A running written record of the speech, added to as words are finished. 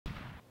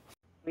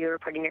We were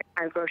putting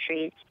our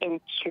groceries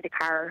into the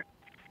car,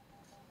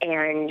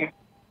 and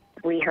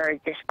we heard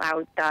this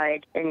loud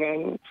thud and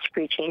then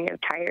screeching of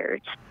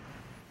tires.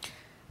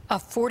 A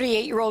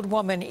 48-year-old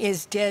woman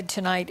is dead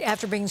tonight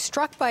after being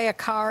struck by a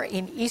car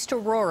in East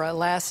Aurora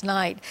last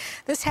night.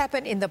 This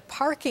happened in the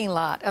parking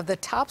lot of the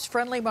Tops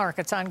Friendly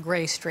Markets on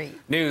Gray Street.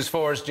 News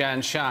 4's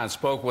Jen Shahn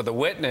spoke with a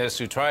witness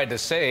who tried to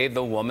save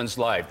the woman's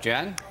life.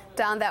 Jen?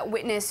 Don, that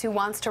witness who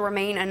wants to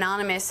remain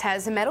anonymous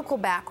has a medical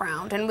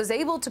background and was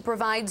able to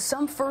provide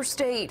some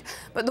first aid,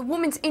 but the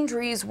woman's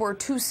injuries were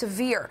too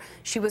severe.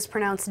 She was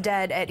pronounced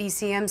dead at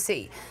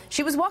ECMC.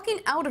 She was walking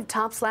out of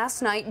Tops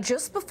last night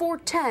just before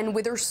 10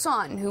 with her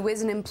son, who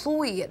is an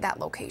employee at that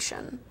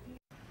location.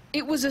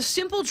 It was a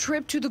simple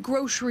trip to the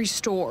grocery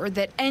store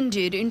that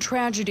ended in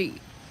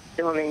tragedy.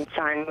 The woman's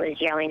son was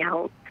yelling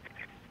out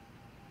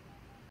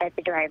at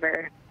the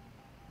driver,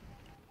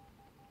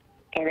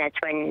 and that's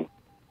when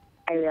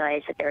I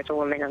realized that there was a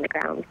woman on the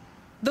ground.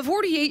 The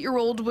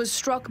 48-year-old was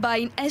struck by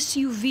an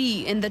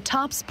SUV in the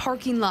Tops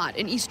parking lot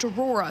in East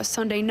Aurora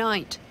Sunday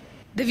night.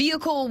 The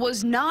vehicle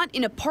was not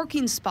in a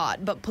parking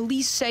spot, but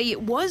police say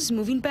it was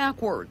moving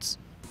backwards.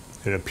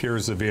 It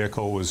appears the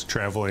vehicle was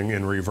traveling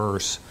in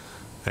reverse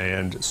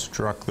and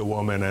struck the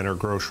woman and her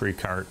grocery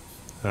cart,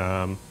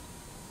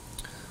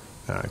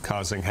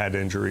 causing head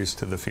injuries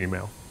to the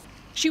female.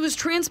 She was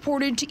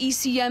transported to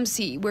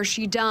ECMC, where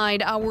she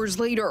died hours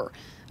later.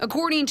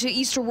 According to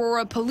East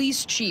Aurora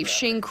Police Chief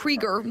Shane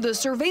Krieger, the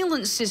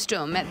surveillance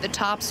system at the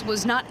Tops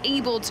was not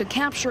able to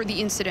capture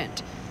the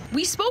incident.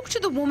 We spoke to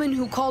the woman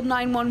who called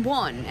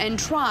 911 and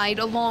tried,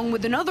 along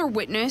with another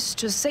witness,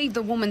 to save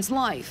the woman's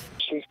life.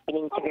 She was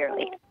bleeding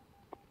severely.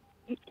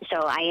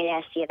 So I had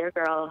asked the other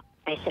girl,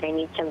 I said, I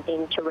need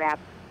something to wrap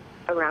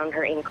around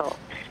her ankle.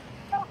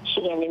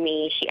 She handed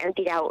me, she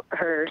emptied out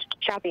her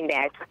shopping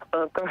bag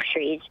of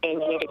groceries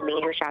and handed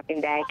me her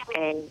shopping bag,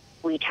 and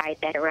we tied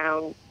that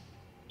around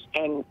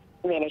and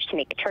managed to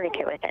make a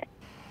tourniquet with it.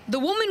 The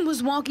woman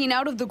was walking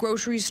out of the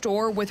grocery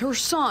store with her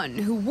son,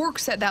 who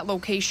works at that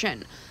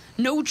location.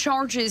 No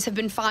charges have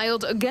been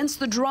filed against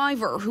the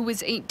driver, who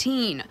is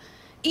 18.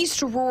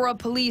 East Aurora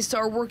police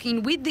are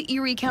working with the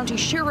Erie County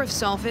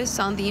Sheriff's Office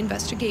on the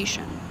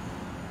investigation.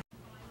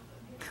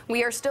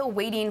 We are still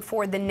waiting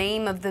for the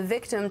name of the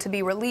victim to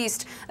be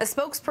released. A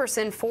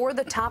spokesperson for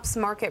the Tops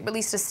Market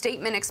released a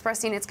statement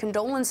expressing its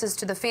condolences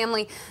to the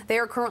family. They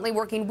are currently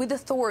working with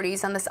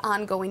authorities on this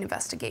ongoing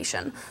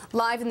investigation.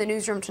 Live in the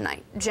newsroom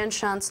tonight, Jen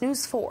Shahn,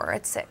 News 4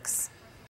 at 6.